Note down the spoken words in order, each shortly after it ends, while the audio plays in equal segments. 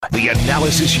The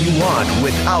analysis you want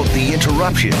without the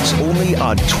interruptions. Only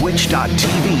on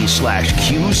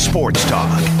twitch.tv/Q Sports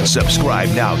Talk. Subscribe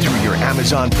now through your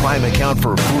Amazon Prime account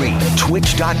for free.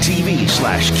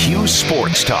 Twitch.tv/Q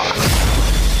Sports Talk.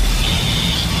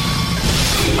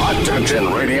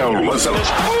 Attention radio listeners.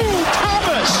 Ooh,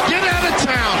 Thomas, get out of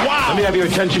town. Wow. Let me have your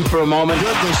attention for a moment.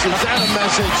 Goodness, is that a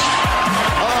message?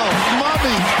 Oh,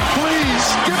 mommy, please,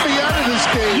 get me out of this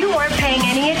game. You weren't paying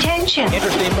any attention.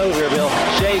 Interesting move here, Bill.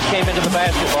 Shays came into the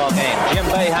basketball game. Jim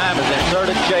Boeheim has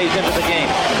inserted Shays into the game.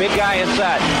 Big guy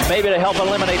inside, maybe to help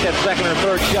eliminate that second or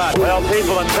third shot. Well,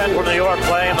 people in Central New York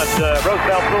claim that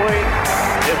Roosevelt Bouie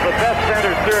is the best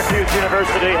center Syracuse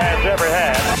University has ever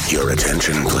had. Your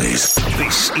attention, please.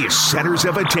 This is Centers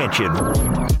of Attention.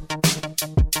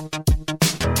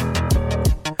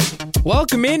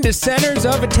 Welcome into Centers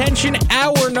of Attention,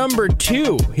 hour number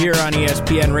 2 here on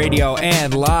ESPN Radio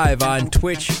and live on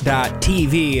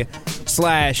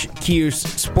twitch.tv/Q's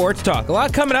Sports Talk. A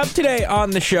lot coming up today on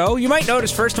the show. You might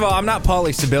notice, first of all, I'm not Paulie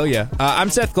Scibilia.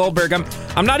 I'm Seth Goldberg.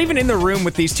 I'm not even in the room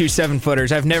with these two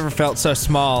 7-footers. I've never felt so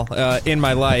small in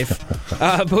my life.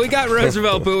 But we got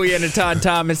Roosevelt, Bouie, and Etan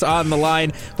Thomas on the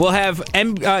line. We'll have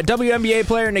WNBA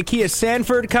player Nakia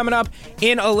Sanford coming up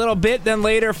in a little bit. Then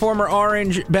later, former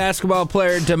Orange basketball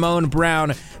player Damone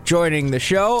Brown joining the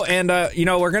show. And,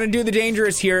 we're going to do the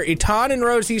dangerous here. Etan and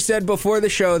Rosie said before the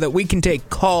show that we can take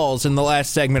calls in the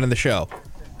last segment of the show.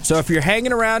 So if you're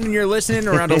hanging around and you're listening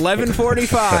around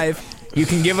 11:45, you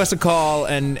can give us a call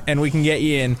and we can get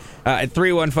you in at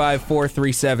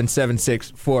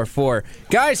 315-437-7644.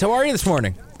 Guys, how are you this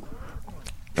morning?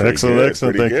 Excellent.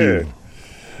 Thank you.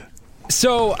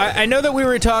 So I know that we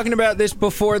were talking about this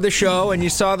before the show, and you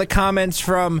saw the comments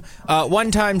from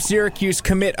one-time Syracuse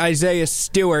commit Isaiah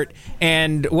Stewart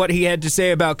and what he had to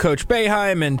say about Coach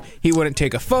Boeheim, and he wouldn't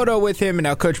take a photo with him, and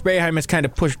now Coach Boeheim has kind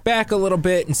of pushed back a little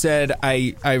bit and said,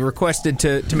 I requested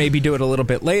to maybe do it a little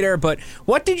bit later. But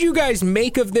what did you guys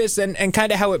make of this and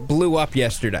kind of how it blew up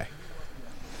yesterday?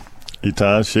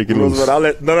 Etan, shaking loose.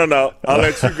 No. I'll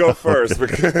let you go first.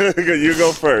 You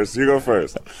go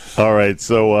first. All right.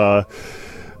 So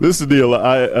this is the deal.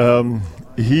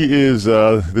 He is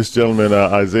this gentleman,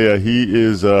 Isaiah. He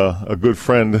is a good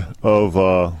friend of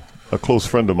a close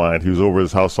friend of mine. He was over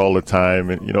his house all the time,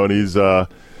 and and he's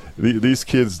these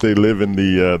kids. They live in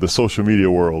the social media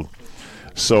world.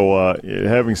 So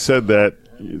having said that,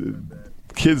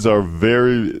 kids are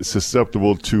very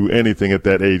susceptible to anything at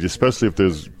that age, especially if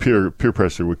there's peer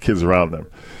pressure with kids around them.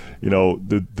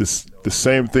 The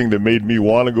same thing that made me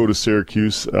want to go to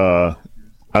Syracuse. I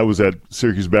was at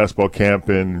Syracuse basketball camp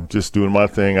and just doing my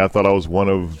thing. I thought I was one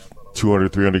of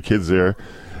 200, 300 kids there.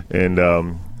 And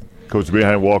Coach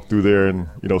Boeheim walked through there and,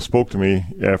 spoke to me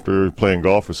after playing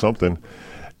golf or something.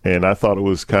 And I thought it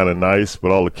was kind of nice, but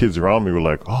all the kids around me were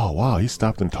like, oh, wow, he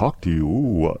stopped and talked to you.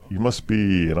 Ooh, you must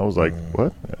be. And I was like,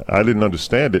 what? I didn't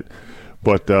understand it,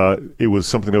 but it was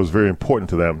something that was very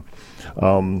important to them.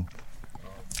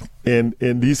 And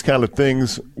these kind of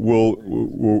things will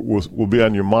be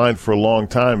on your mind for a long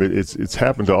time. It's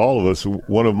happened to all of us.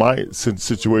 One of my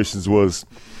situations was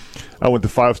I went to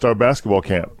 5-star basketball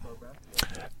camp,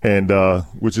 and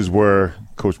which is where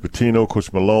Coach Pitino,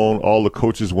 Coach Malone, all the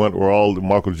coaches went, where all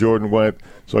Michael Jordan went.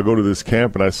 So I go to this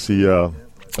camp and I see Howie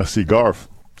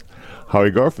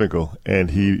Garfinkel, and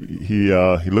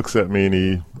he looks at me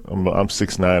and I'm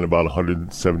 6'9", about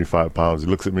 175 pounds. He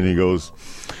looks at me and he goes,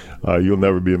 "You'll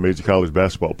never be a major college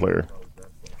basketball player."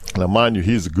 Now, mind you,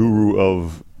 he's the guru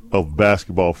of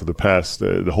basketball for the past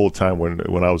the whole time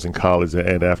when I was in college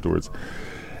and afterwards.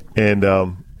 And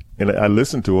I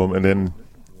listened to him and then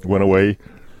went away.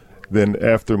 Then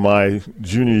after my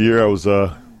junior year, I was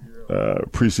a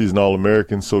preseason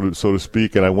All-American, so to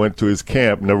speak, and I went to his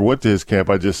camp. Never went to his camp.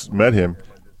 I just met him.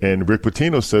 And Rick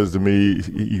Pitino says to me,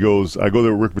 he goes, I go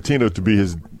there with Rick Pitino to be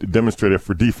his demonstrator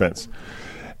for defense.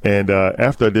 And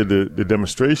after I did the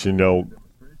demonstration,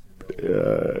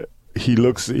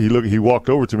 he walked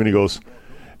over to me and he goes,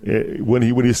 when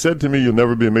he said to me, "You'll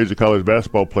never be a major college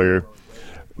basketball player,"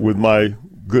 with my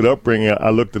good upbringing,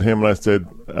 I looked at him and I said,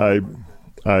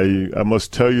 I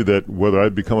must tell you that whether I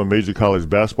become a major college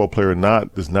basketball player or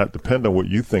not does not depend on what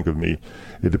you think of me.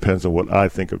 It depends on what I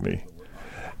think of me.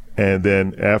 And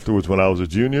then afterwards, when I was a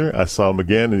junior, I saw him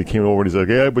again, and he came over and he's like,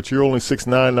 "Yeah, but you're only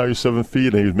 6'9", now you're 7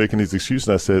 feet." And he was making these excuses.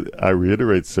 And I said, I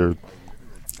reiterate, sir,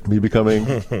 me becoming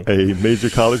a major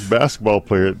college basketball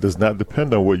player does not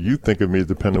depend on what you think of me. It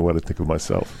depends on what I think of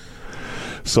myself.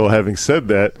 So having said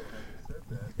that,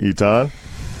 Etan?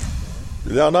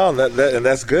 No, and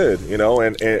that's good,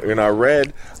 and I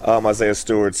read Isaiah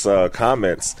Stewart's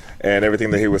comments and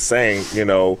everything that he was saying.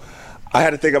 I had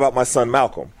to think about my son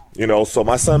Malcolm, So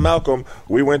my son Malcolm,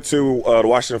 we went to the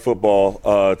Washington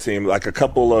football team like a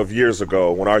couple of years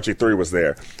ago when RG3 was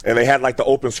there. And they had like the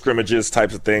open scrimmages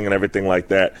types of thing and everything like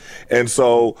that. And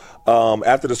so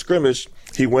after the scrimmage,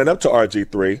 he went up to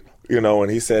RG3,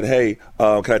 and he said, hey,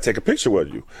 can I take a picture with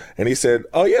you? And he said,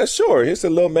 oh, yeah, sure. He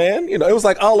said, little man, it was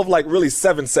like all of like really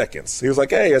 7 seconds. He was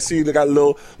like, hey, I see you got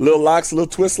little locks, little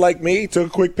twists like me. Took a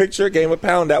quick picture, gave him a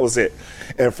pound. That was it.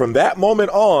 And from that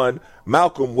moment on,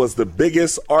 Malcolm was the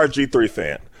biggest RG3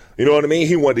 fan. You know what I mean?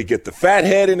 He wanted to get the fat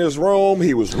head in his room.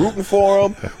 He was rooting for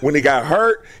him. When he got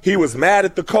hurt, he was mad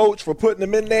at the coach for putting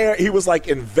him in there. He was like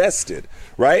invested,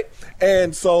 right?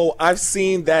 And so I've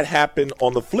seen that happen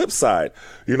on the flip side.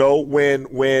 When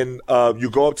you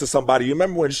go up to somebody, you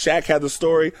remember when Shaq had the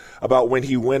story about when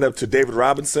he went up to David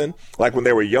Robinson, like when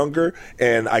they were younger,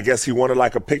 and I guess he wanted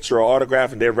like a picture or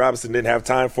autograph, and David Robinson didn't have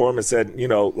time for him and said,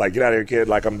 like, get out of here, kid,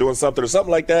 like I'm doing something or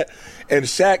something like that. And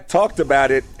Shaq talked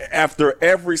about it after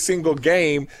every single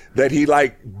game that he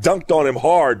like dunked on him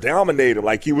hard, dominated him,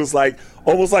 like he was like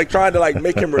almost like trying to like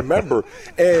make him remember.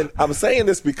 And I'm saying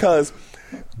this because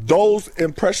those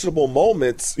impressionable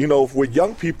moments, with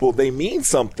young people, they mean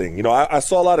something. I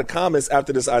saw a lot of comments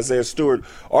after this Isaiah Stewart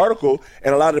article,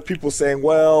 and a lot of people saying,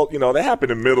 well, that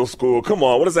happened in middle school. Come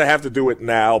on, what does that have to do with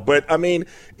now? But I mean,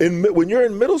 when you're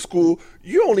in middle school,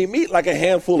 you only meet like a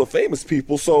handful of famous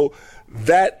people. So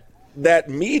that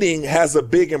meeting has a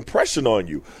big impression on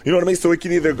you. You know what I mean? So it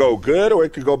can either go good or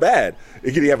it could go bad.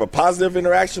 It could either have a positive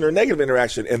interaction or a negative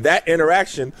interaction. And that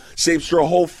interaction shapes your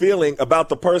whole feeling about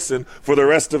the person for the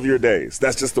rest of your days.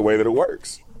 That's just the way that it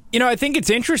works. I think it's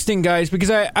interesting, guys, because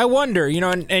I wonder,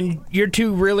 and you're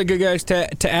two really good guys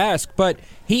to ask, but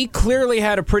he clearly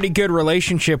had a pretty good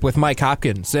relationship with Mike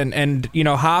Hopkins. And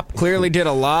Hop clearly did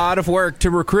a lot of work to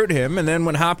recruit him. And then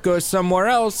when Hop goes somewhere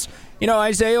else,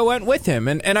 Isaiah went with him.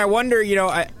 And I wonder,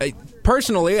 I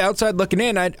personally, outside looking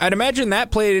in, I'd imagine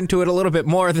that played into it a little bit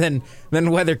more than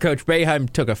whether Coach Boeheim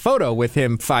took a photo with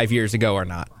him 5 years ago or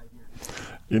not.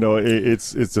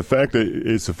 It's the fact that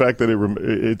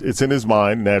it's in his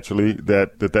mind naturally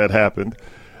that happened,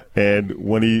 and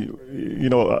when he,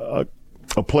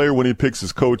 a player when he picks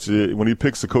his coach, when he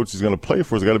picks the coach he's going to play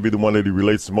for, has got to be the one that he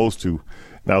relates the most to.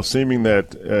 Now, seeming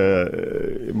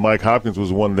that Mike Hopkins was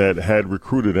the one that had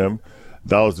recruited him,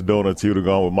 dollars to donuts, he would have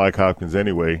gone with Mike Hopkins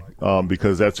anyway,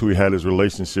 because that's who he had his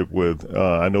relationship with.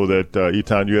 I know that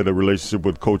Etan, you had a relationship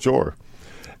with Coach Orr.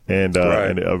 And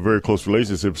a very close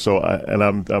relationship. So,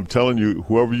 I'm telling you,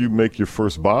 whoever you make your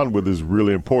first bond with is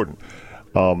really important.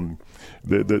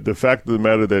 The fact of the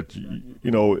matter that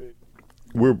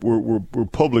we're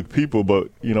public people, but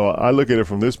I look at it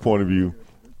from this point of view.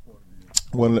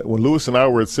 When Lewis and I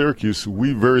were at Syracuse,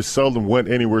 we very seldom went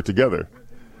anywhere together,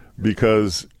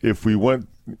 because if we went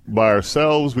by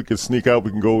ourselves, we could sneak out.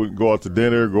 We can go out to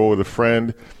dinner, go with a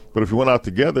friend. But if we went out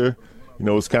together,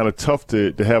 it's kind of tough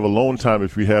to have alone time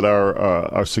if we had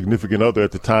our significant other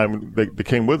at the time that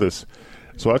came with us.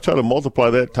 So I try to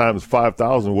multiply that times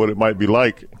 5,000, what it might be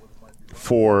like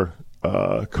for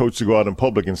coach to go out in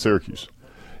public in Syracuse.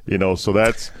 So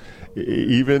that's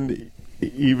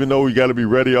even though we got to be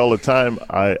ready all the time.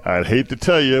 I'd hate to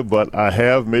tell you, but I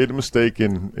have made a mistake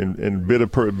and bit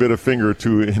a finger or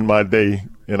two in my day,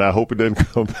 and I hope it doesn't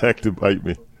come back to bite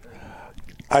me.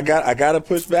 I got to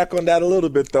push back on that a little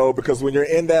bit, though, because when you're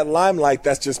in that limelight,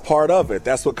 that's just part of it.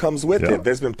 That's what comes with it.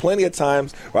 There's been plenty of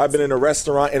times where I've been in a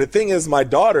restaurant, and the thing is, my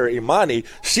daughter, Imani,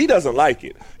 she doesn't like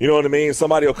it. You know what I mean?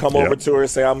 Somebody will come over to her and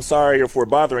say, I'm sorry if we're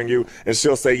bothering you, and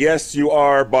she'll say, yes, you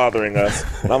are bothering us.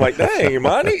 And I'm like, dang,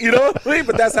 Imani, you know what I mean?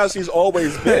 But that's how she's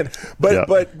always been.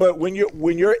 But when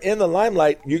you're in the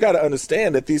limelight, you got to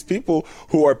understand that these people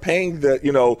who are paying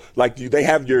they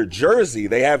have your jersey,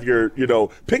 they have your,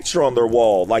 picture on their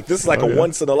wall. Like, this is like a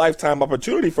once-in-a-lifetime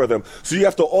opportunity for them. So you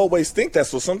have to always think that.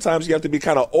 So sometimes you have to be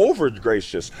kind of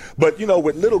over-gracious. But,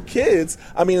 with little kids,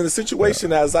 I mean, in the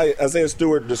situation as Isaiah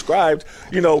Stewart described,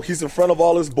 he's in front of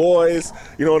all his boys.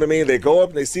 You know what I mean? They go up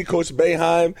and they see Coach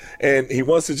Boeheim, and he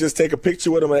wants to just take a picture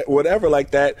with him, whatever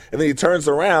like that. And then he turns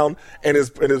around, and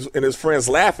his friends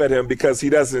laugh at him because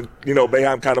he doesn't,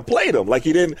 Boeheim kind of played him. Like,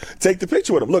 he didn't take the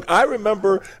picture with him. Look, I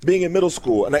remember being in middle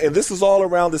school, and this is all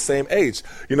around the same age,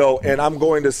 and I'm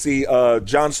going to see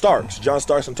John Starks. John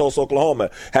Starks in Tulsa, Oklahoma,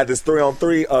 had this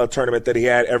 3-on-3 tournament that he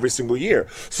had every single year.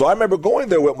 So I remember going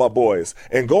there with my boys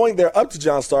and going there up to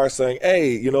John Starks saying,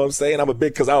 hey, you know what I'm saying? I'm a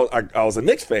big, because I was a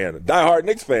Knicks fan, a diehard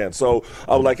Knicks fan. So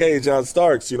I was like, hey, John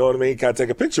Starks, you know what I mean? Can I take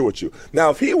a picture with you?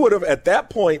 Now, if he would have at that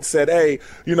point said, hey,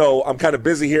 I'm kind of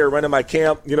busy here running my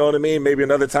camp, you know what I mean? Maybe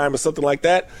another time or something like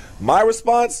that. My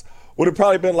response would have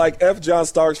probably been like F. John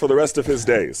Starks for the rest of his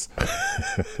days.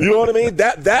 You know what I mean?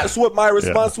 That's what my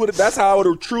response would have. That's how I would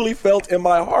have truly felt in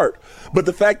my heart. But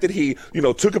the fact that he,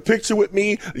 took a picture with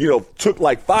me, took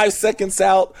like 5 seconds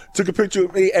out, took a picture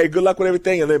with me, hey, good luck with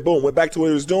everything, and then boom, went back to what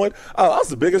he was doing. I was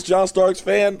the biggest John Starks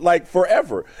fan like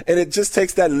forever. And it just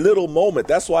takes that little moment.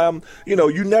 That's why I'm,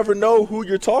 you never know who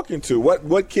you're talking to,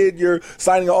 what kid you're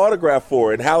signing an autograph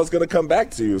for, and how it's going to come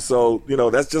back to you. So,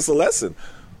 that's just a lesson.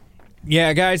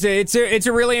 Yeah, guys, it's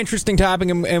a really interesting topic,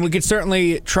 and we could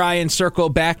certainly try and circle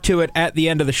back to it at the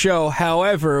end of the show.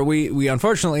 However, we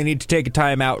unfortunately need to take a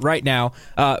time out right now.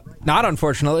 Not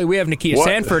unfortunately, we have Nakia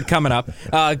Sanford coming up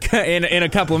in a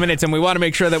couple of minutes, and we want to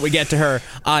make sure that we get to her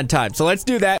on time. So let's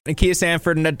do that. Nakia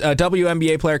Sanford, a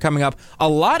WNBA player coming up. A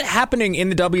lot happening in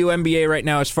the WNBA right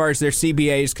now as far as their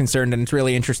CBA is concerned, and it's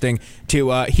really interesting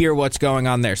to hear what's going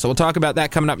on there. So we'll talk about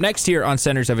that coming up next here on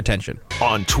Centers of Attention.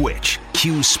 On Twitch,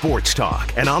 Q Sports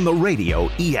Talk, and on the radio,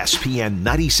 ESPN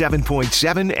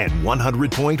 97.7 and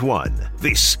 100.1.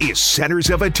 This is Centers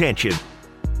of Attention.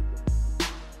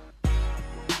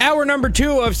 Hour number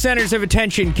 2 of Centers of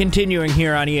Attention continuing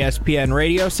here on ESPN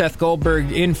Radio. Seth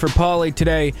Goldberg in for Paulie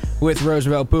today with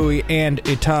Roosevelt, Bouie, and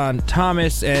Etan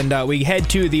Thomas. And we head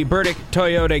to the Burdick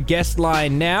Toyota guest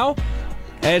line now,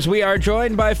 as we are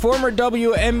joined by former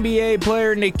WNBA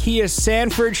player Nakia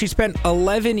Sanford. She spent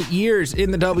 11 years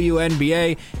in the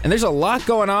WNBA, and there's a lot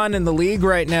going on in the league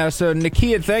right now. So,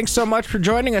 Nakia, thanks so much for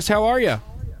joining us. How are you?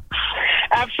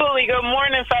 Absolutely. Good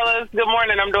morning, fellas. Good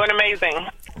morning. I'm doing amazing.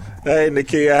 Hey,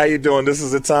 Nakia, how you doing? This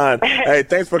is Etan. Hey,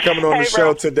 thanks for coming on the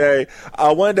show today.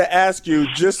 I wanted to ask you,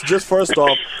 just first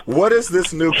off, what does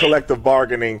this new collective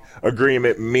bargaining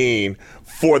agreement mean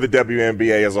for the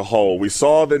WNBA as a whole? We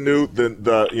saw the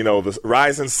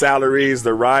rise in salaries,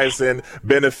 the rise in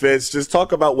benefits. Just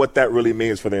talk about what that really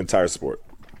means for the entire sport.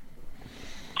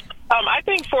 I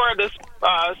think for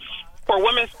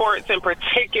women's sports in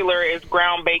particular is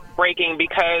groundbreaking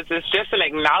because it's just an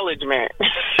acknowledgement.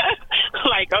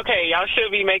 Like, okay, y'all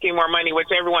should be making more money, which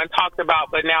everyone talked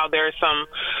about, but now there's some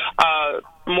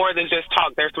more than just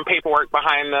talk. There's some paperwork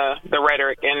behind the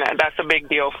rhetoric, and that's a big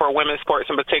deal for women's sports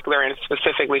in particular, and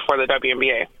specifically for the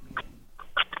WNBA.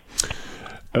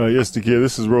 Yes, Nakia,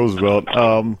 this is Roosevelt.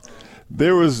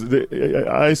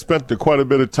 I spent quite a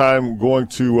bit of time going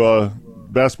to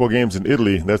basketball games in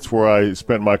Italy. That's where I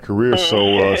spent my career.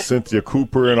 So Cynthia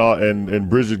Cooper and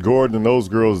Bridget Gordon and those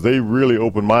girls, they really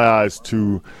opened my eyes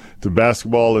to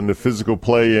basketball and the physical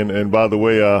play. And by the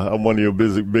way, I'm one of your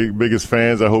biggest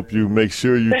fans. I hope you make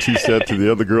sure you teach that to the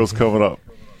other girls coming up.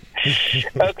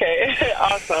 Okay,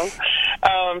 awesome.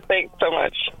 Thanks so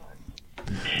much.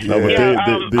 No,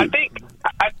 I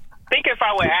think if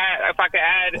I could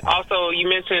add, also you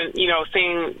mentioned,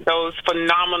 seeing those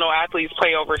phenomenal athletes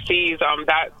play overseas.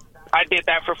 That I did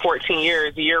that for 14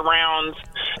 years, year round,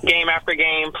 game after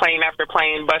game, plane after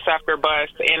plane, bus after bus.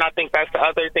 And I think that's the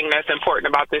other thing that's important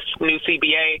about this new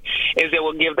CBA is it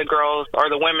will give the girls or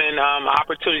the women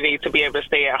opportunity to be able to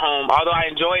stay at home. Although I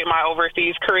enjoyed my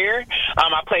overseas career,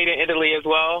 I played in Italy as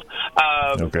well.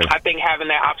 I think having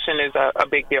that option is a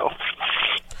big deal.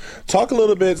 Talk a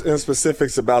little bit in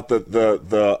specifics about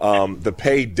the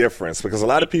pay difference, because a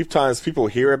lot of times people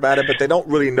hear about it, but they don't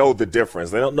really know the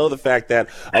difference. They don't know the fact that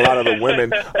a lot of the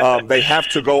women they have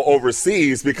to go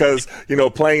overseas because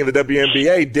playing in the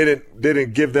WNBA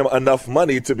didn't give them enough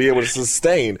money to be able to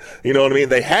sustain. You know what I mean?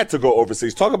 They had to go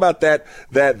overseas. Talk about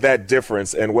that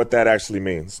difference and what that actually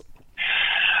means.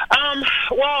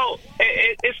 Well,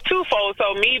 it's twofold.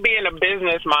 So me being a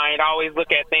business mind, I always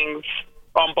look at things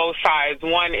on both sides.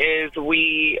 One is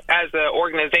we, as an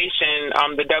organization,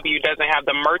 the W doesn't have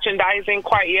the merchandising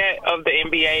quite yet of the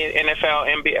NBA, NFL,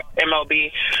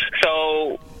 MLB.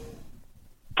 So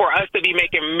for us to be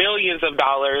making millions of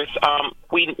dollars,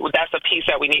 that's a piece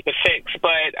that we need to fix.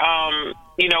 But,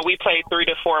 we played 3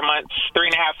 to 4 months,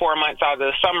 3.5, 4 months out of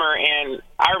the summer. And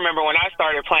I remember when I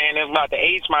started playing, it was about to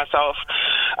age myself.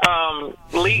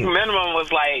 League minimum was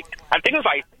I think it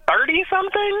was 30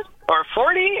 something or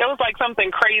 40. It was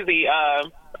something crazy.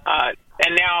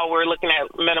 And now we're looking at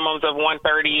minimums of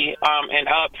 130 and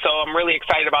up. So I'm really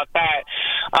excited about that.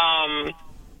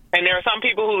 And there are some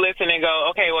people who listen and go,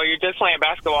 okay, well, you're just playing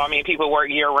basketball. I mean, people work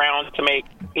year round to make,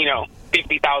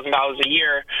 $50,000 a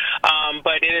year.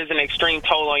 But it is an extreme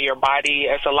toll on your body.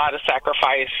 It's a lot of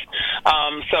sacrifice.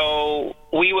 So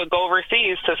we would go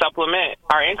overseas to supplement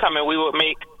our income, and we would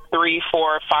make 3,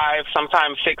 4, 5,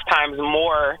 sometimes 6 times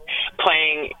more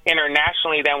playing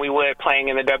internationally than we would playing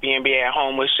in the WNBA at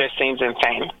home, which just seems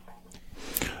insane.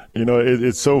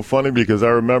 It's so funny because I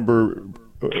remember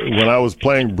when I was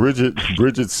playing,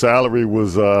 Bridget's salary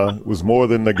was more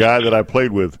than the guy that I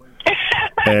played with.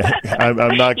 And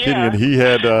I'm not kidding. And he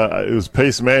had it was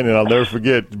Pace Manning. I'll never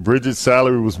forget. Bridget's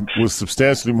salary was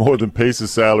substantially more than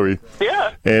Pace's salary.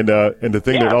 Yeah. And the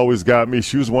thing that always got me,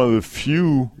 she was one of the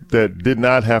few that did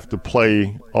not have to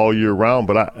play all year round.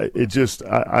 But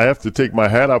I have to take my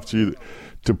hat off to you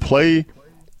to play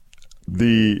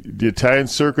the Italian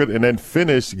circuit and then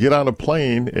finish, get on a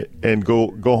plane and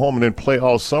go home and then play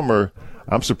all summer.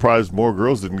 I'm surprised more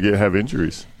girls didn't have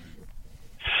injuries.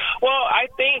 Well, I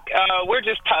think we're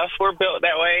just tough. We're built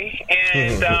that way.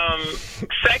 And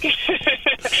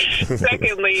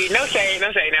secondly, no shade,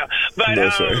 no. But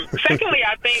secondly,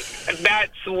 I think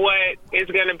that's what is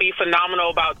going to be phenomenal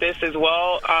about this as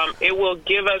well. It will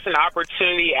give us an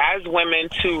opportunity as women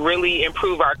to really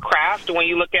improve our craft. When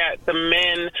you look at the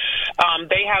men,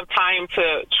 they have time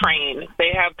to train.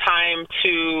 They have time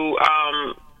to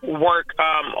work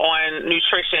on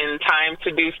nutrition, time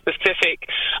to do specific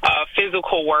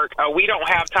physical work. We don't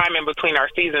have time in between our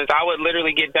seasons. I would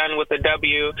literally get done with the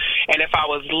W, and if I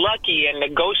was lucky and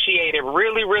negotiated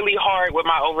really, really hard with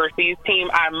my overseas team,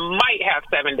 I might have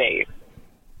 7 days.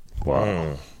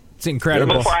 Wow. It's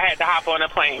incredible. Before I had to hop on a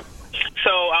plane.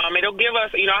 So it'll give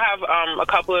us, I have a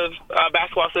couple of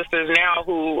basketball sisters now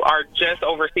who are just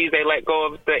overseas. They let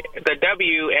go of the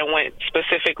W and went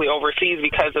specifically overseas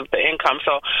because of the income.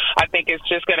 So I think it's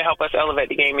just going to help us elevate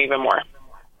the game even more.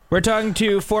 We're talking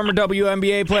to former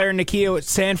WNBA player Nakia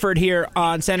Sanford here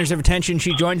on Centers of Attention.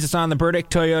 She joins us on the Burdick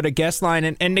Toyota guest line.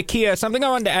 And Nakia, something I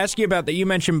wanted to ask you about that you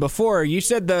mentioned before. You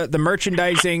said the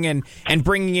merchandising and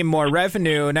bringing in more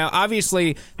revenue. Now,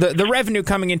 obviously, the revenue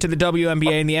coming into the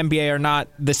WNBA and the NBA are not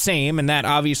the same, and that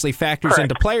obviously factors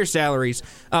into player salaries.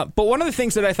 But one of the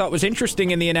things that I thought was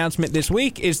interesting in the announcement this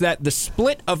week is that the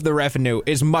split of the revenue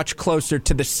is much closer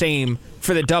to the same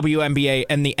for the WNBA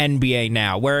and the NBA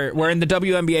now, where in the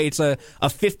WNBA it's a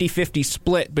 50-50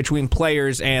 split between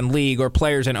players and league or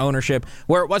players and ownership,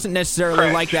 where it wasn't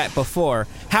necessarily like that before.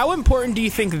 How important do you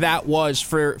think that was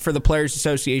for the Players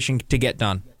Association to get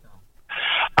done?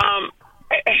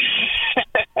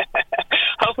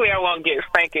 Hopefully I won't get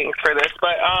spankings for this,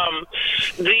 but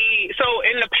so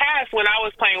in the past when I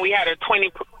was playing, we had a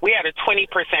 20%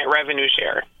 revenue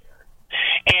share.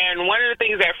 And one of the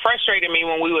things that frustrated me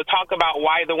when we would talk about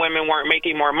why the women weren't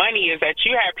making more money is that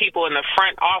you had people in the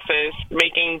front office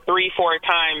making 3-4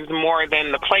 times more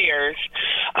than the players,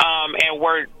 and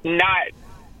were not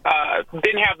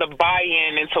didn't have the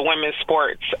buy-in into women's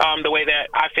sports the way that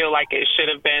I feel like it should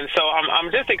have been. So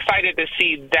I'm just excited to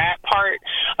see that part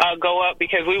go up,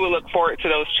 because we would look forward to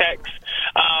those checks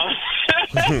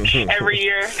every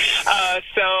year.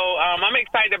 So I'm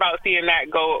excited about seeing that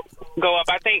go up.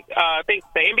 I think the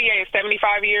NBA is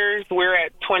 75 years. We're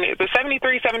at 20. The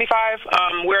 73, 75.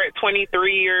 We're at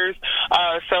 23 years.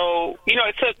 So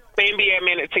it took the NBA a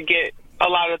minute to get a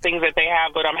lot of things that they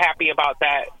have, but I'm happy about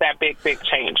that big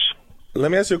change. Let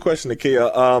me ask you a question,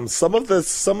 Nakia. Some of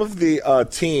the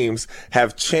teams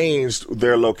have changed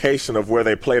their location of where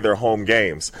they play their home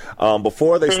games.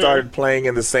 Before they started playing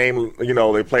in the same,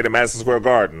 they played in Madison Square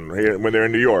Garden here when they're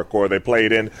in New York, or they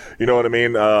played in,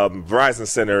 Verizon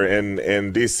Center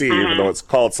in D.C., even though it's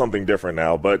called something different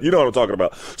now. But you know what I'm talking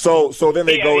about. So then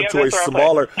they go into a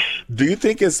smaller. Do you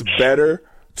think it's better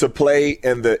to play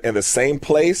in the same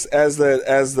place as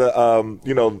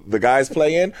the guys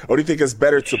play in, or do you think it's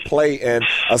better to play in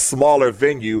a smaller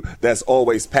venue that's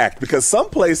always packed? Because some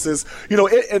places,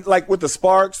 like with the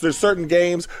Sparks, there's certain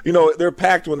games, they're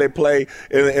packed when they play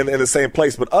in the same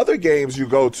place, but other games you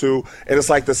go to and it's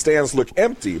like the stands look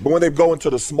empty. But when they go into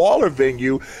the smaller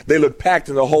venue, they look packed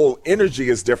and the whole energy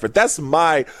is different. That's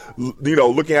my,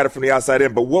 looking at it from the outside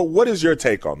in. But what is your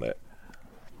take on that?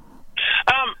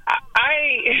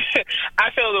 I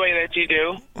feel the way that you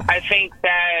do. I think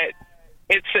that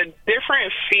it's a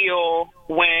different feel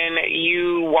when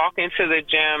you walk into the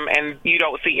gym and you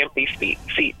don't see empty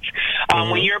seats.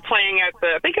 When you're playing at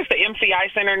I think it's the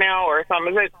MCI Center now or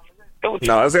something. No,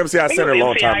 it was MCI Center a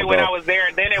long time ago. When I was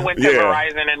there, then it went to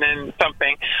Verizon and then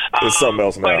something. It's something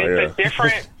else now, but it's a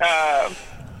different...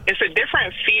 it's a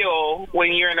different feel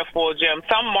when you're in a full gym.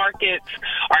 Some markets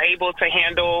are able to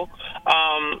handle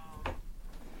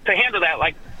that,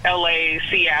 like LA,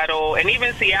 Seattle, and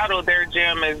even Seattle, their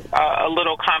gym is a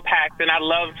little compact, and I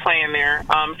love playing there.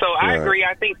 So I agree.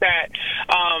 I think that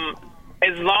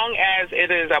as long as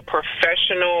it is a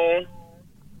professional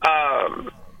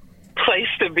place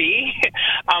to be,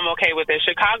 I'm okay with it.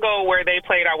 Chicago, where they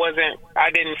played,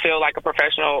 I didn't feel like a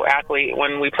professional athlete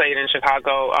when we played in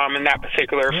Chicago in that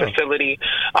particular facility.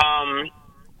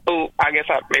 I guess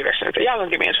maybe I shouldn't say. Y'all gonna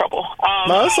get me in trouble.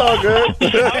 No, it's all good.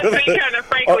 I was saying kind of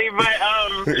frankly, but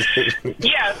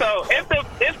yeah. So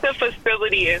if if the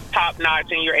facility is top notch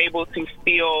and you're able to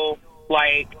feel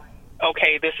like,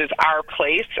 okay, this is our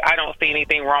place, I don't see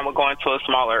anything wrong with going to a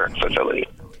smaller facility.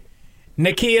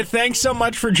 Nakia, thanks so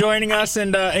much for joining us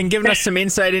and giving us some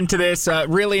insight into this.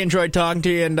 Really enjoyed talking to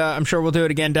you, and I'm sure we'll do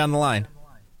it again down the line.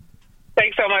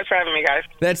 Thanks so much for having me, guys.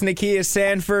 That's Nakia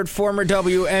Sanford, former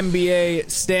WNBA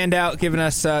standout, giving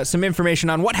us some information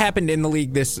on what happened in the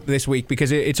league this week,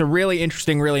 because it's a really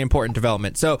interesting, really important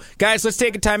development. So, guys, let's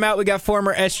take a timeout. We got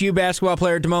former SU basketball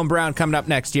player Damone Brown coming up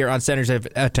next here on Centers of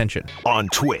Attention. On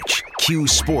Twitch, Q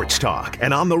Sports Talk,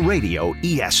 and on the radio,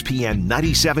 ESPN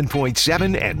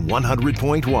 97.7 and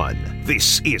 100.1.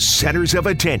 This is Centers of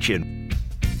Attention.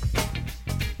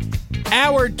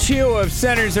 Hour 2 of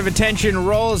Centers of Attention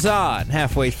rolls on.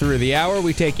 Halfway through the hour,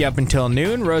 we take you up until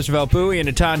noon. Roosevelt, Bouie, and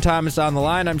Etan Thomas on the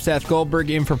line. I'm Seth Goldberg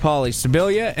in for Paulie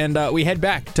Scibilia, and we head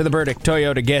back to the Burdick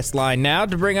Toyota guest line now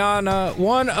to bring on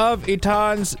one of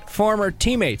Etan's former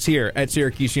teammates here at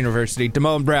Syracuse University,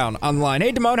 Damone Brown, on the line.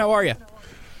 Hey, Damone, how are you?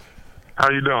 How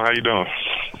you doing?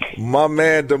 My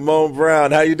man, Damone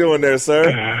Brown. How you doing there,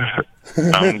 sir?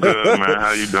 I'm good, man.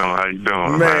 How you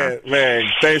doing?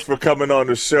 Man, thanks for coming on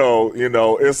the show. You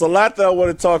know, it's a lot that I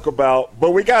want to talk about,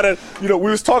 but we got to, we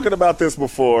was talking about this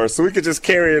before, so we could just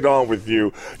carry it on with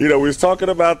you. We was talking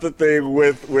about the thing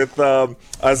with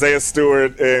Isaiah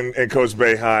Stewart and Coach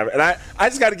Boeheim, and I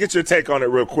just got to get your take on it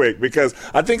real quick, because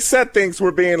I think Seth thinks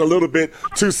we're being a little bit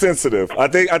too sensitive. I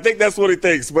think that's what he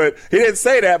thinks, but he didn't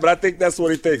say that, but I think that's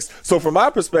what he thinks. So from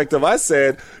my perspective, I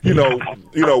said,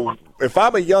 if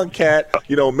I'm a young cat,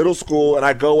 middle school, and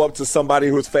I go up to somebody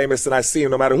who's famous and I see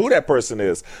him, no matter who that person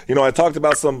is, I talked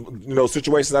about some,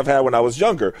 situations I've had when I was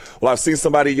younger. Well, I've seen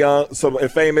somebody young,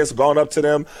 famous, gone up to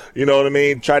them,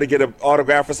 try to get an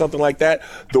autograph or something like that.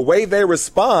 The way they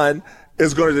respond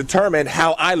is going to determine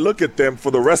how I look at them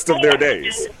for the rest of their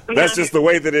days. That's just the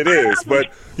way that it is.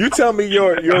 But you tell me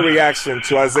your reaction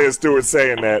to Isaiah Stewart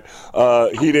saying that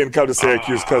he didn't come to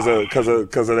Syracuse because of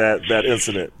that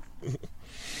incident.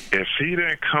 If he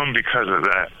didn't come because of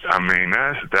that, I mean,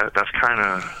 that's kind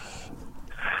of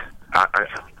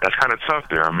tough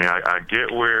there. I mean, I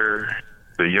get where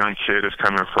the young kid is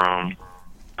coming from,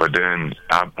 but then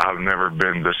I've never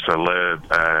been the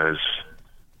celeb as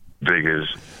big as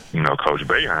Coach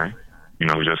Boeheim.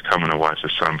 Just coming to watch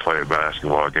his son play a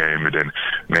basketball game, and then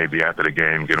maybe after the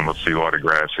game get him a few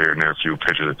autographs here and there, a few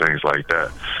pictures and things like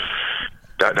that.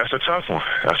 That's a tough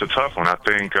one. I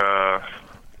think.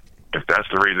 If that's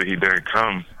the reason he didn't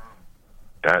come,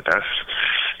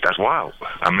 that's wild.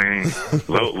 I mean,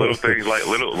 little things like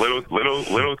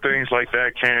little things like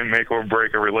that can make or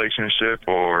break a relationship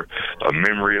or a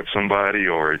memory of somebody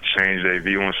or change their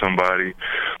view on somebody.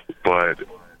 But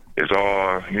it's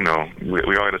all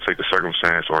we all got to take the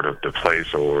circumstance or the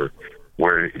place or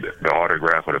where the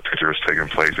autograph or the picture is taking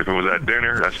place. If it was at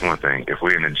dinner, that's one thing. If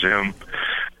we're in the gym,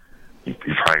 you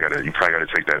probably gotta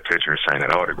take that picture and sign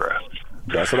that autograph.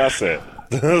 That's what I said.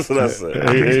 Hey,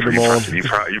 Damone.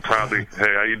 You probably.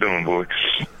 Hey, how you doing, boy?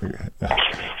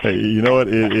 Hey, you know what?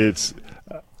 It's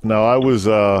now. I was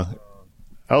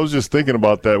just thinking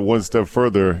about that one step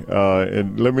further,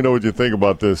 and let me know what you think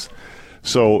about this.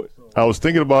 So I was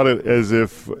thinking about it as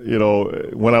if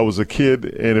when I was a kid,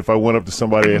 and if I went up to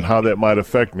somebody and how that might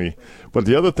affect me. But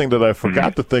the other thing that I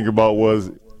forgot to think about was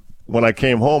when I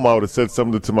came home, I would have said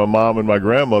something to my mom and my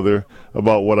grandmother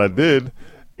about what I did.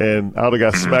 And I would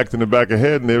have got smacked in the back of the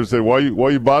head, and they would say, "Why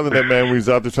you bothering that man when he's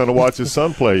out there trying to watch his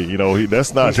son play?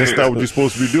 That's not what you're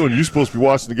supposed to be doing. You're supposed to be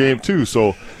watching the game too."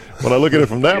 So when I look at it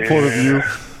from that point of view,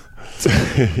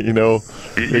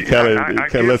 it kind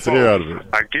of lets the air out of it.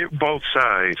 I get both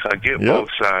sides. Both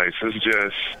sides. It's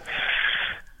just,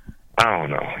 I don't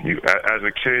know. You as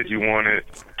a kid, you want it.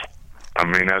 I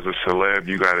mean, as a celeb,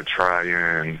 you got to try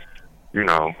and, I ain't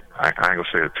gonna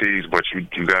say appease, but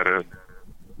you gotta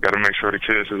make sure the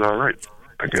kids is all right,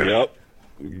 I guess. Yep.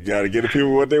 You got to give the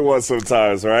people what they want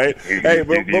sometimes, right? You gotta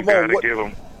give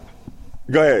them.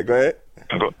 Go ahead.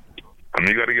 I mean,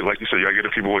 you got to get, like you said, you got to give the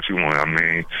people what you want. I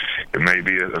mean, it may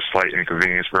be a slight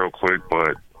inconvenience real quick,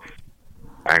 but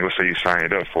I ain't going to say you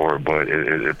signed up for it, but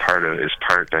it's part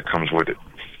that comes with it.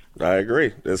 I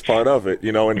agree. It's part of it,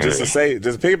 and just to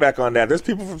piggyback on that, there's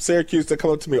people from Syracuse that come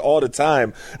up to me all the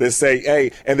time that say,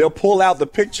 hey, and they'll pull out the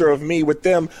picture of me with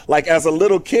them, like as a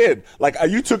little kid. Like,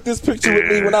 you took this picture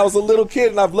with me when I was a little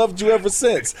kid, and I've loved you ever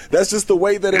since. That's just the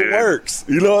way that it works.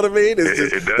 You know what I mean?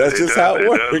 That's just how it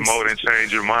works. It does mold and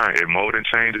change your mind. It mold and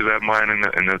changes that mind and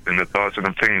the thoughts and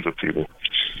opinions of people.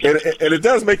 And it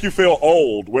does make you feel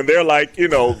old when they're like,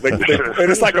 and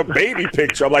it's like a baby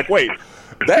picture. I'm like, wait.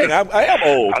 Dang, I am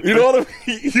old. You know what I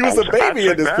mean? He was a baby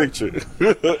in this picture.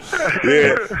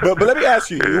 Yeah, but let me ask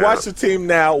you. Yeah. You watch the team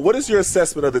now. What is your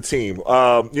assessment of the team?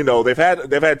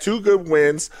 They've had 2 good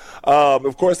wins.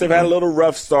 Of course, they've had a little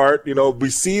rough start. We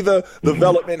see the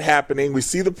development happening. We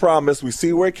see the promise. We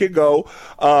see where it could go.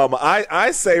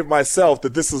 I say myself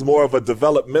that this is more of a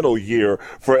developmental year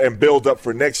and build up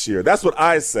for next year. That's what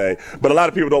I say. But a lot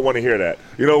of people don't want to hear that.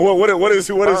 What is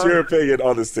your opinion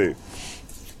on this team?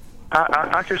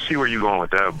 I can see where you're going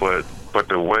with that, but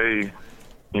the way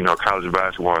college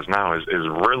basketball is now is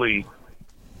really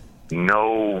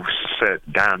no set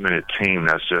dominant team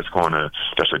that's a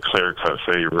clear cut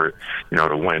favorite,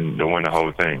 to win the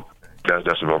whole thing.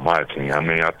 That's about my team. I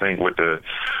mean, I think with the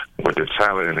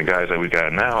talent and the guys that we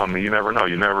got now, I mean, you never know.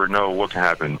 You never know what can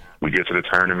happen. We get to the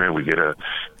tournament, we get a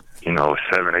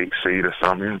 7-8 seed or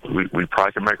something, we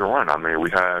probably can make a run. I mean,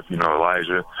 we have,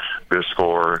 Elijah, good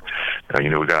scorer. We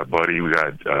got Buddy, we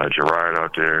got Gerard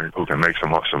out there who can make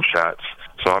some shots.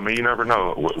 So, I mean, you never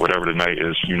know. Whatever the night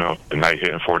is, the night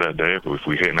hitting for that day, if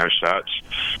we hitting our shots,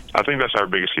 I think that's our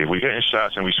biggest key. If we hitting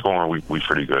shots and we scoring, we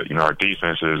pretty good. Our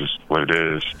defense is what it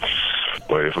is.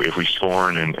 But if we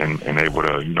scoring and able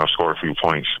to, score a few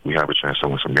points, we have a chance to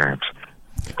win some games.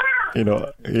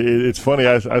 It's funny.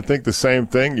 I think the same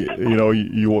thing.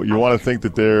 You want to think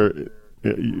that they're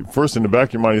first in the back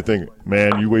of your mind. You think,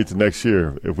 man, you wait till next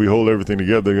year. If we hold everything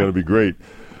together, they're going to be great.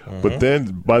 But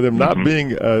then, by them not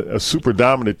being a super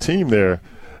dominant team, there,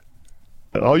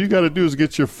 all you got to do is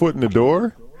get your foot in the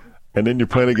door, and then you're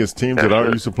playing against teams that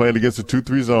aren't used to playing against a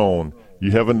 2-3 zone.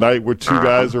 You have a night where 2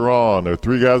 guys are on or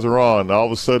 3 guys are on, and all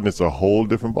of a sudden it's a whole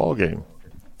different ball game.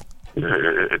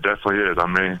 It definitely is. I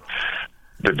mean,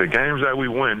 the games that we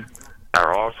win,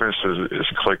 our offense is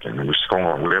clicking and we're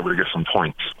scoring. We're able to get some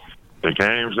points. The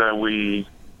games that we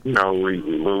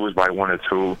lose by 1 or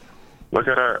 2, look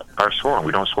at our scoring.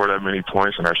 We don't score that many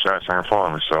points and our shots aren't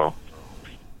falling. So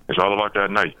it's all about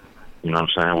that night. You know what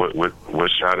I'm saying?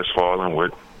 What shot is falling,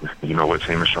 what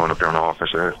team is showing up there on the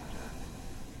offense end.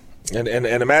 And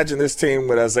imagine this team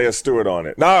with Isaiah Stewart on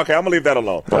it. No, okay, I'm going to leave that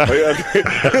alone. I'm going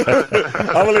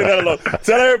to leave that alone.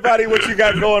 Tell everybody what you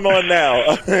got going on now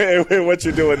and what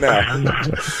you're doing now.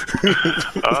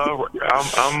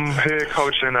 I'm head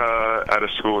coaching at a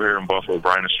school here in Buffalo,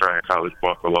 Brian Australian College,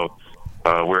 Buffalo.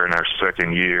 We're in our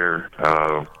 2nd year.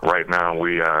 Right now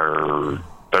we are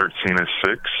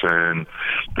 13-6, and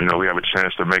we have a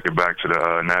chance to make it back to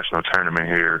the national tournament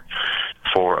here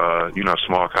for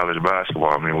small college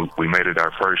basketball. I mean, we made it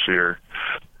our first year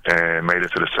and made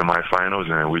it to the semifinals,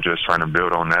 and we're just trying to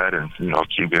build on that and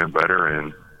keep getting better.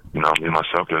 And me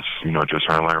myself just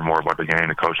trying to learn more about the game,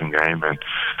 the coaching game, and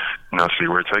see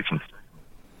where it takes me.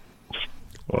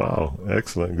 Wow,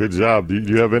 excellent, good job. Do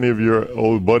you have any of your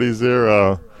old buddies there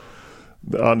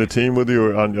on the team with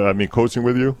you, or coaching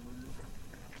with you?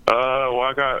 Well,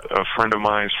 I got a friend of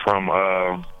mine from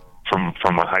a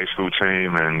high school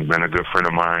team and been a good friend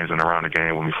of mine and around the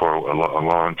game with me for a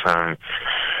long time.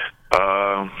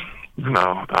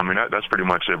 That's pretty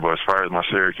much it. But as far as my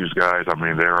Syracuse guys, I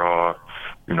mean, they're all,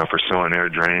 pursuing their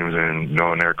dreams and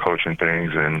knowing their coaching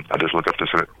things, and I just look up to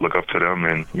them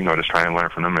and, just try and learn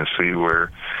from them and see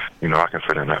where, I can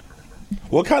fit in that.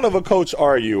 What kind of a coach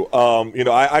are you?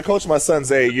 I coach my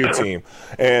son's AAU team,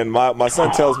 and my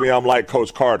son tells me I'm like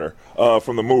Coach Carter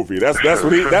from the movie. That's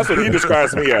what he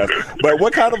describes me as. But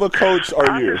what kind of a coach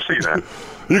are you? I can see that.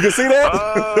 You can see that?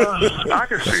 I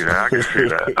can see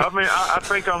that. I mean,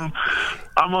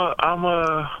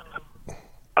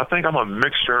 I think I'm a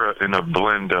mixture and a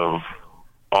blend of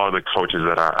all the coaches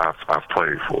that I've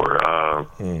played for.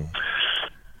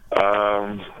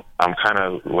 I'm kind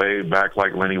of laid back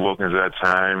like Lenny Wilkins at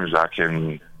times. I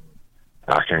can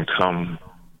come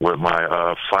with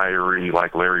my fiery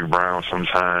like Larry Brown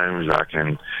sometimes.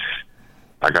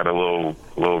 I got a little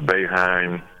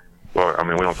Boeheim. Well, I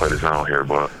mean, we don't play the zone here,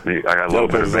 but I got a little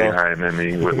bit of Boeheim in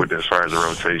me with as far as the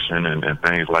rotation and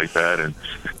things like that. And,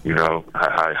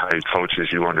 how he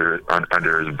coaches you under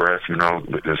his breath,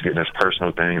 just getting his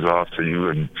personal things off to you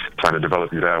and trying to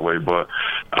develop you that way. But,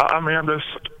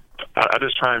 I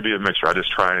just try and be a mixture. I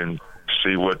just try and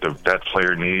see what that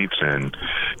player needs and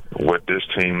what this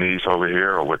team needs over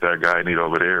here or what that guy needs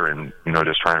over there and,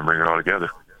 just try and bring it all together.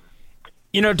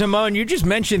 Damone, you just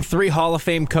mentioned 3 Hall of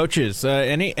Fame coaches.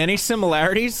 Any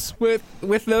similarities with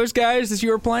those guys as you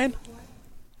were playing?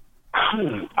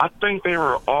 I think they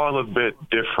were all a bit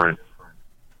different,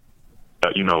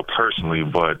 personally,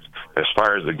 but as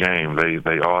far as the game,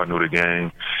 they all knew the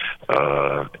game.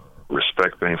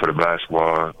 Respect thing for the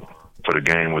basketball, for the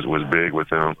game was big with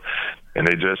them, and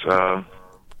they just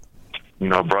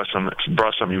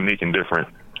brought some unique and different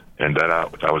and that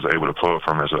I was able to pull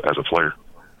from as a player.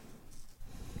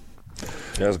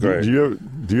 That's great. Do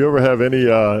you ever have any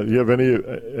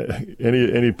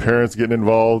any parents getting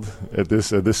involved at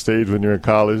this stage when you're in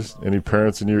college? Any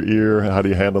parents in your ear? How do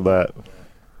you handle that?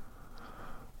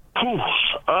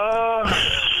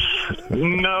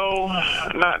 No,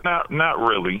 not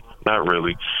really. Not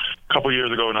really. A couple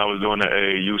years ago when I was doing the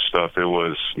AAU stuff, it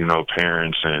was,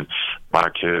 parents and my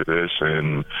kid this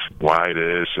and why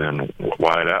this and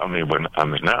why that. But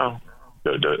now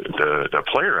the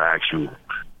player asks you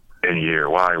in year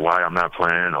why I'm not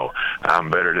playing, or I'm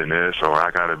better than this, or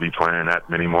I got to be playing that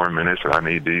many more minutes, or I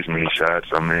need these many shots.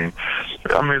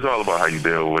 It's all about how you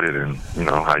deal with it and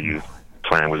how you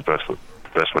playing what's best for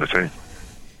the team.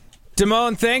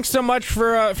 Damone, thanks so much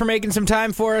for making some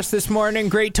time for us this morning.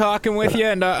 Great talking with you,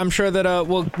 and I'm sure that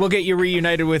we'll get you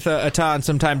reunited with Etan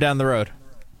sometime down the road.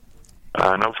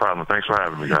 No problem. Thanks for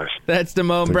having me, guys. That's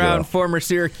Damone Brown, former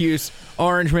Syracuse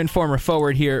Orangeman, former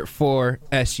forward here for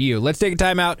SU. Let's take a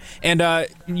timeout. And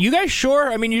you guys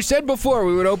sure? You said before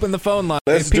we would open the phone line.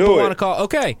 Let's if people do it. want to call.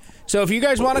 Okay. So if you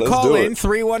guys want to call in,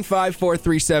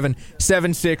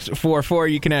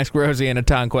 315-437-7644. You can ask Rosie and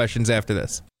Etan questions after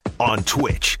this. On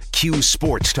Twitch, Q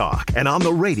Sports Talk, and on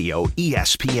the radio,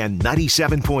 ESPN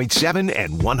 97.7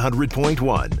 and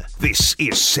 100.1. This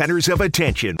is Centers of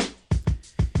Attention.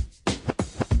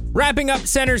 Wrapping up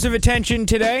Centers of Attention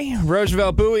today,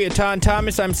 Roosevelt, Bouie, Etan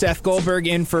Thomas. I'm Seth Goldberg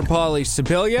in for Paulie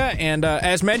Scibilia. And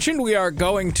as mentioned, we are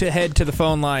going to head to the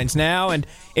phone lines now. And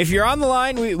if you're on the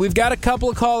line, we've got a couple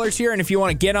of callers here. And if you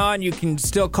want to get on, you can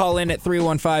still call in at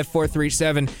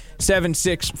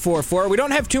 315-437-7644. We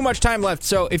don't have too much time left.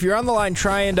 So if you're on the line,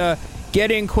 try and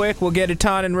get in quick. We'll get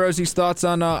Etan and Rosie's thoughts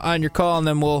on your call, and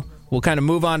then we'll kind of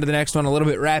move on to the next one a little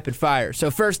bit rapid fire.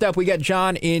 So first up, we got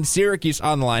John in Syracuse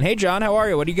on the line. Hey, John, how are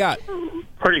you? What do you got?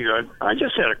 Pretty good. I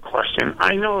just had a question.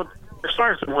 I know, as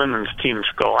far as the women's teams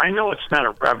go, I know it's not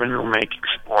a revenue-making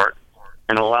sport,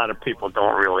 and a lot of people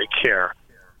don't really care.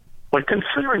 But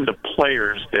considering the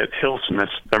players that Hilson has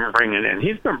been bringing in,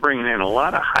 he's been bringing in a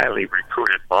lot of highly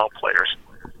recruited ball players.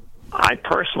 I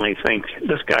personally think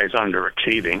this guy's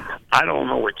underachieving. I don't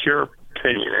know what your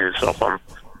opinion is of him,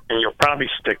 and you'll probably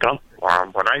stick up for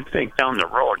him, but I think down the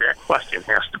road that question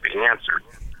has to be answered.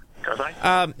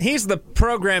 He's the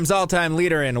program's all-time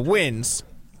leader in wins.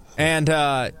 And,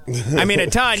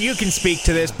 Etan, you can speak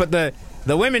to this, but the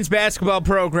women's basketball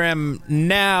program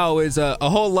now is a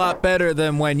whole lot better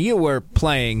than when you were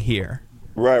playing here.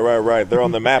 Right. They're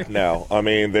on the map now.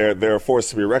 They're a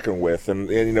force to be reckoned with, and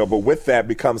but with that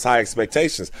becomes high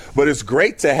expectations. But it's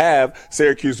great to have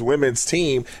Syracuse women's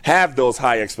team have those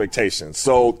high expectations.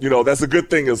 So that's a good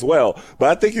thing as well. But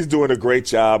I think he's doing a great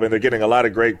job, and they're getting a lot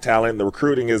of great talent. The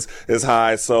recruiting is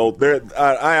high, so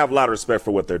I have a lot of respect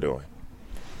for what they're doing.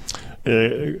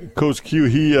 Coach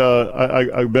Q,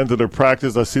 I've been to their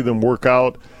practice. I see them work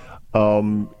out.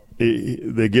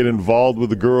 They get involved with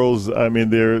the girls.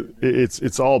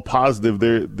 It's all positive.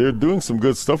 They're doing some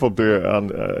good stuff up there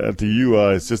at the U.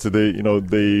 It's just that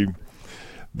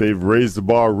they've raised the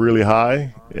bar really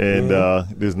high, and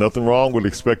there's nothing wrong with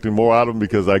expecting more out of him,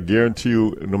 because I guarantee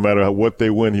you, no matter what they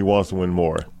win, he wants to win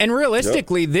more. And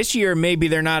realistically, this year maybe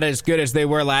they're not as good as they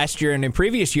were last year and in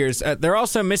previous years. They're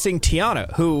also missing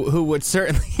Tiana, who would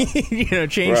certainly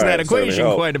change that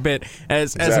equation quite a bit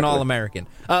as an All-American.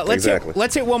 Let's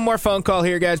hit one more phone call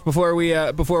here, guys, before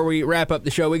we wrap up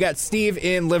the show. We got Steve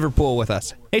in Liverpool with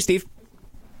us. Hey, Steve.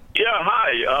 Yeah,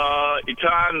 hi,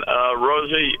 Etan,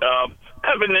 Rosie. I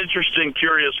have an interesting,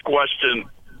 curious question.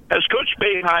 Has Coach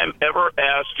Boeheim ever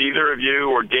asked either of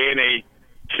you or Danny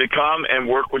to come and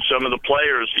work with some of the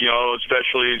players,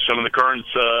 especially some of the current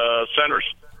centers?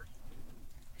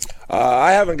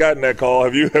 I haven't gotten that call.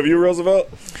 Have you, Roosevelt?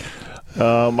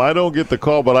 I don't get the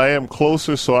call, but I am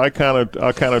closer, so I kind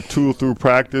of tool through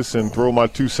practice and throw my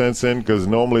 2 cents in, because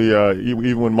normally,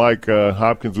 even when Mike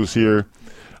Hopkins was here,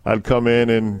 I'd come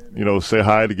in and, say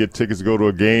hi to get tickets to go to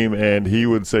a game, and he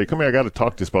would say, "Come here, I got to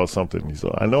talk to you about something." He said,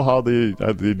 "I know how they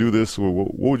do this.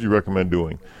 What would you recommend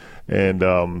doing?" And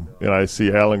I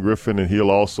see Alan Griffin, and he'll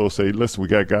also say, "Listen, we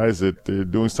got guys that they're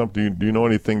doing something. Do you know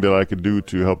anything that I could do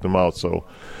to help them out?" So,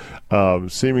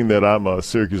 seeming that I'm a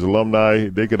Syracuse alumni,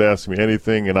 they could ask me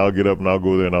anything, and I'll get up and I'll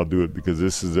go there and I'll do it, because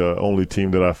this is the only team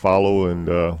that I follow, and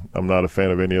I'm not a fan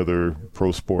of any other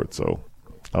pro sport, so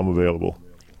I'm available.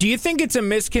 Do you think it's a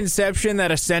misconception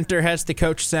that a center has to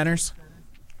coach centers?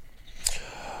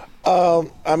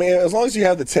 I mean, as long as you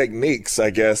have the techniques, I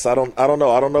guess. I don't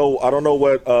know. I don't know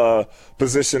what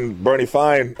position Bernie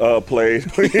Fine played.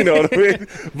 You know what I mean?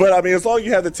 But I mean, as long as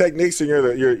you have the techniques and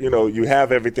you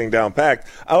have everything down packed,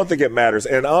 I don't think it matters.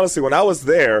 And honestly, when I was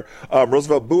there,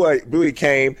 Roosevelt Bouie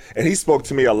came and he spoke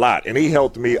to me a lot and he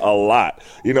helped me a lot.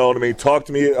 You know what I mean? Talked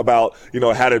to me about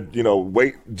how to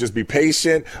wait, just be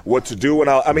patient, what to do.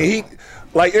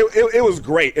 It was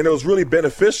great, and it was really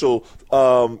beneficial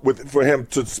for him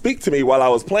to speak to me while I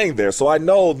was playing there. So I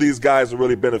know these guys will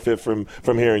really benefit from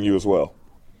hearing you as well.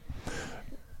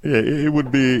 Yeah, it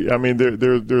would be. I mean,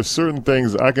 there's certain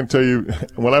things I can tell you.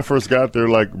 When I first got there,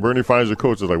 like Bernie Fine's your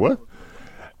coach, I was like, what?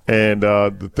 And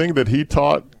the thing that he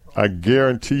taught, I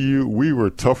guarantee you, we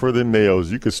were tougher than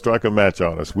nails. You could strike a match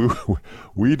on us.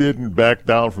 We didn't back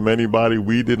down from anybody.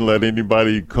 We didn't let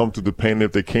anybody come to the paint.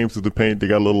 If they came to the paint, they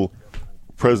got a little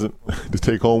present to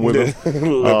take home with them.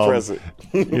 Present.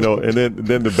 And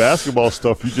then the basketball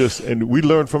stuff, and we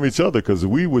learned from each other because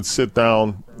we would sit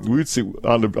down. We'd see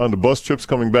on the bus trips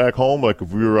coming back home, like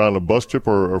if we were on a bus trip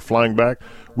or flying back,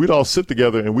 we'd all sit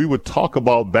together and we would talk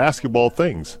about basketball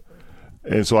things.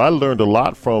 And so I learned a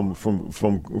lot from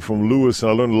Lewis,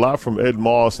 and I learned a lot from Ed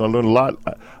Moss, and I learned a lot.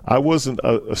 I wasn't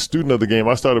a student of the game.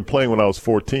 I started playing when I was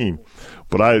 14,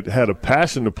 but I had a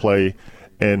passion to play.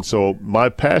 And so my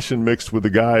passion mixed with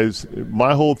the guys.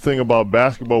 My whole thing about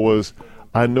basketball was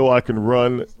I know I can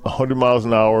run 100 miles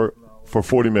an hour for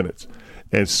 40 minutes.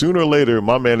 And sooner or later,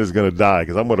 my man is going to die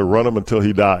because I'm going to run him until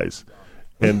he dies.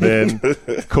 And then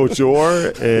Coach Orr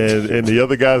and the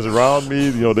other guys around me,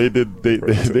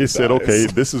 they said, okay,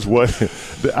 this is what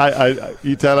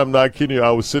Etan, I'm not kidding you.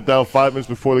 I would sit down 5 minutes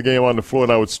before the game on the floor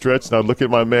and I would stretch and I'd look at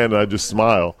my man and I'd just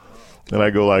smile. And I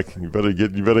go like, you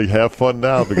better have fun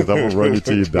now because I'm gonna run you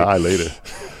till you die later.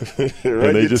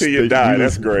 Run you till you die.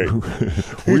 That's great.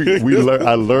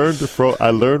 I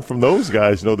learned from those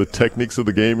guys, the techniques of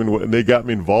the game, and they got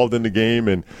me involved in the game.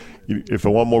 And if I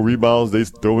want more rebounds, they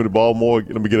throw me the ball more.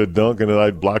 Let me get a dunk, and then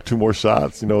I block 2 more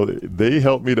shots. They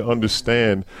helped me to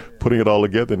understand putting it all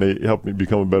together, and they helped me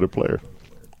become a better player.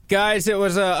 Guys, it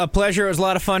was a pleasure. It was a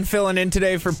lot of fun filling in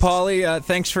today for Paulie.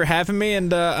 Thanks for having me,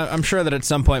 and I'm sure that at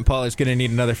some point Paulie's going to need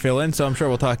another fill-in, so I'm sure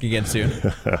we'll talk again soon.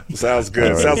 Sounds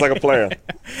good. Right. Sounds like a plan.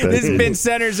 This has been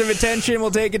Centers of Attention.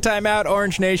 We'll take a timeout.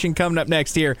 Orange Nation coming up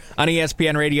next here on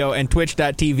ESPN Radio and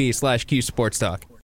twitch.tv/Q Sports Talk.